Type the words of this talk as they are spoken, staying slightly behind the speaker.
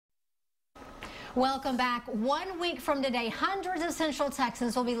Welcome back. 1 week from today, hundreds of Central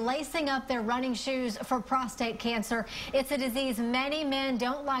Texans will be lacing up their running shoes for prostate cancer. It's a disease many men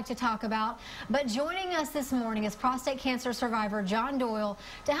don't like to talk about, but joining us this morning is prostate cancer survivor John Doyle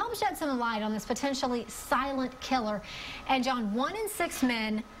to help shed some light on this potentially silent killer. And John, 1 in 6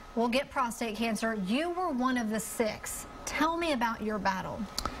 men will get prostate cancer. You were one of the 6. Tell me about your battle.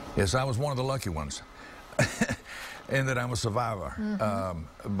 Yes, I was one of the lucky ones. And that I'm a survivor.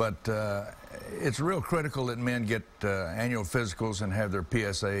 But it's real critical that men get annual physicals and have their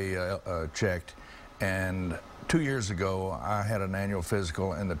PSA checked. And 2 years ago, I had an annual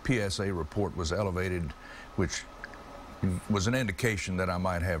physical, and the PSA report was elevated, which was an indication that I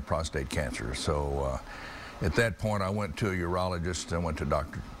might have prostate cancer. So at that point, I went to a urologist. I went to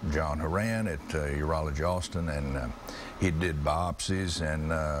Dr. John Horan at Urology Austin, and he did biopsies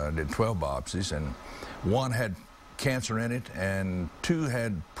and did 12 biopsies, and 1 had cancer in it, and 2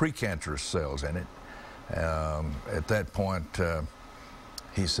 had precancerous cells in it. At that point,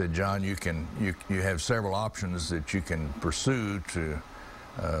 he said, "John, you have several options that you can pursue to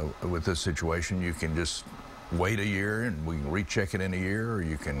with this situation. You can just wait a year and we can recheck it in a year, or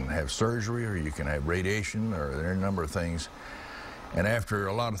you can have surgery, or you can have radiation, or there are a number of things." And after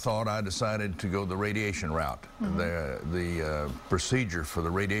a lot of thought, I decided to go the radiation route. The procedure for the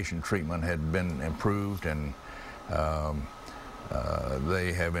radiation treatment had been improved, and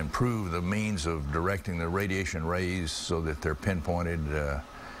they have improved the means of directing the radiation rays so that they're pinpointed,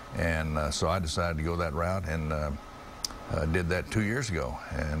 and so I decided to go that route, and did that 2 years ago.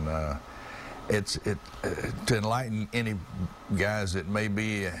 And to enlighten any guys that may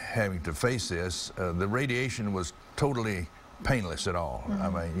be having to face this, the radiation was totally painless at all. I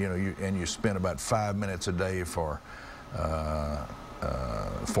mean, you know, you spend about 5 minutes a day for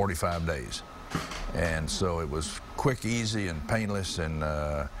 45 days. And so it was quick, easy, and painless, and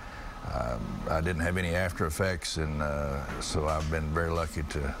I didn't have any after effects, and so I've been very lucky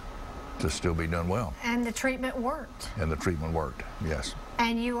to still be doing well. And the treatment worked. And the treatment worked, yes.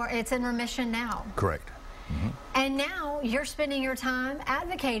 And it's in remission now. Correct. And now you're spending your time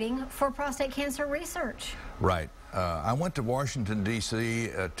advocating for prostate cancer research. Right. I went to Washington, D.C.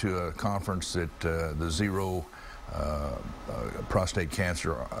 To a conference that the ZERO Prostate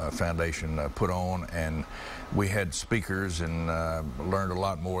Cancer Foundation put on, and we had speakers, and learned a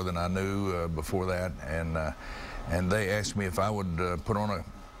lot more than I knew before that, and they asked me if I would put on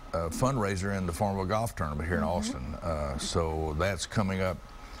a fundraiser in the form of a golf tournament here in Austin. So that's coming up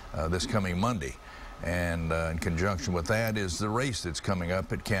this coming Monday. And in conjunction with that is the race that's coming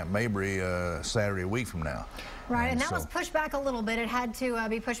up at Camp Mabry Saturday a week from now. Right, and that was pushed back a little bit. It had to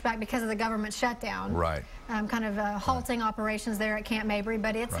be pushed back because of the government shutdown. Right. Kind of halting operations there at Camp Mabry,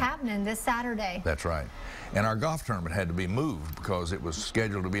 but it's happening this Saturday. That's right. And our golf tournament had to be moved because it was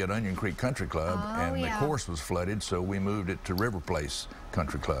scheduled to be at Onion Creek Country Club, and the course was flooded, so we moved it to River Place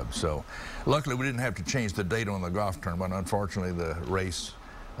Country Club. So luckily we didn't have to change the date on the golf tournament. Unfortunately, the race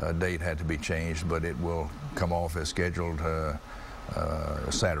date had to be changed, but it will come off as scheduled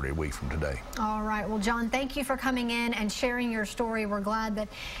Saturday a week from today. All right. Well, John, thank you for coming in and sharing your story. We're glad that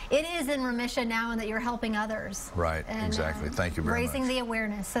it is in remission now and that you're helping others. Right. And, exactly. Thank you very much. Raising the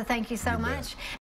awareness. So thank you so much.